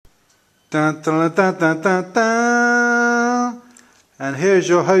Dun, dun, dun, dun, dun, dun. And here's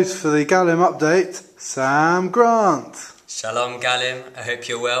your host for the Galim update, Sam Grant. Shalom Galim, I hope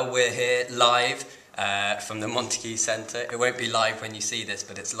you're well. We're here live from the Montague Centre. It won't be live when you see this,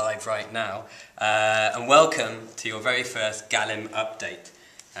 but it's live right now. And welcome to your very first Galim update.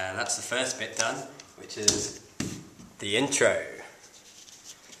 That's the first bit done, which is the intro.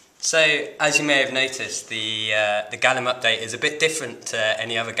 So, as you may have noticed, the Galim update is a bit different to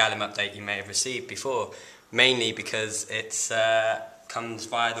any other Galim update you may have received before, mainly because it comes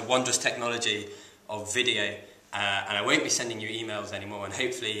via the wondrous technology of video, and I won't be sending you emails anymore, and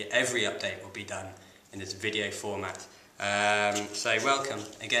hopefully every update will be done in this video format. So welcome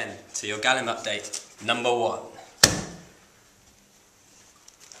again to your Galim update number 1.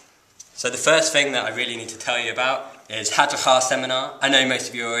 So the first thing that I really need to tell you about is Hadrachar seminar. I know most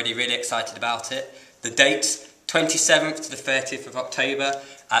of you are already really excited about it. The dates, 27th to the 30th of October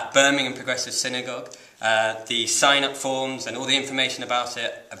at Birmingham Progressive Synagogue. The sign-up forms and all the information about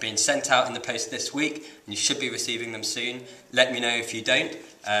it are being sent out in the post this week, and you should be receiving them soon. Let me know if you don't.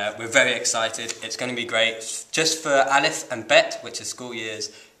 We're very excited. It's going to be great. Just for Aleph and Bet, which is school years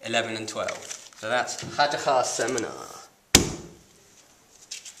 11 and 12. So that's Hadrachar seminar.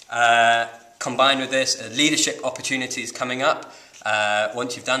 Combined with this, leadership opportunities coming up.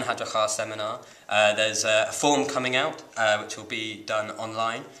 Once you've done Hadrachar seminar, there's a form coming out which will be done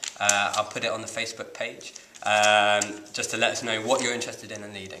online. I'll put it on the Facebook page just to let us know what you're interested in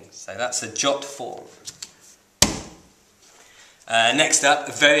and leading. So that's a jot form. Next up,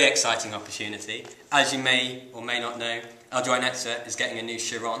 a very exciting opportunity. As you may or may not know, LJY-Netzer is getting a new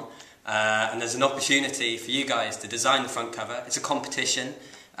Chiron, and there's an opportunity for you guys to design the front cover. It's a competition.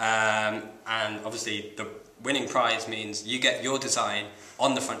 And obviously the winning prize means you get your design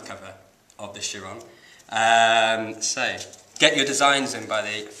on the front cover of the Chiron. So get your designs in by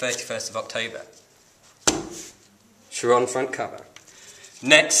the 31st of October. Chiron front cover.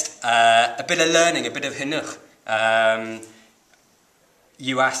 Next, a bit of learning, a bit of hinuch.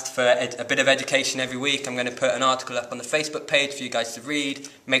 You asked for a bit of education every week. I'm going to put an article up on the Facebook page for you guys to read,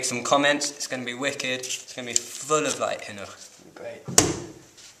 make some comments. It's going to be wicked. It's going to be full of like hinuch. It's going to be great.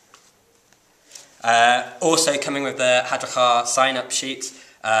 Also coming with the Hadrachar sign-up sheets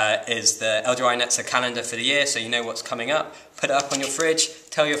is the LJY-Netzer calendar for the year, so you know what's coming up. Put it up on your fridge,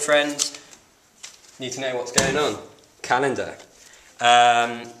 tell your friends, need to know what's going on. Calendar.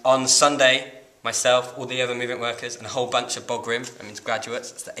 On Sunday, myself, all the other movement workers, and a whole bunch of Bogrim, that means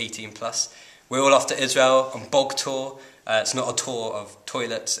graduates, that's the 18 plus. We're all off to Israel on Bog tour. It's not a tour of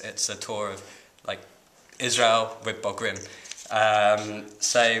toilets, it's a tour of like Israel with Bogrim.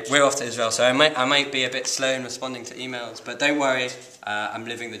 So we're off to Israel, so I might be a bit slow in responding to emails, but don't worry, I'm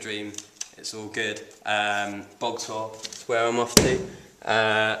living the dream, it's all good. Bog tour, that's where I'm off to.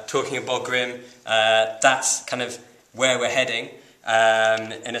 Talking of Bogrim, that's kind of where we're heading.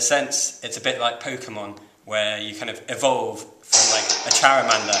 In a sense, it's a bit like Pokemon, where you kind of evolve from like a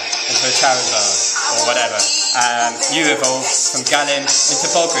Charmander into a Charizard, or whatever. You evolve from Galim into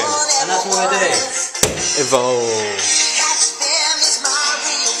Bogrim, and that's what we're doing. Evolve.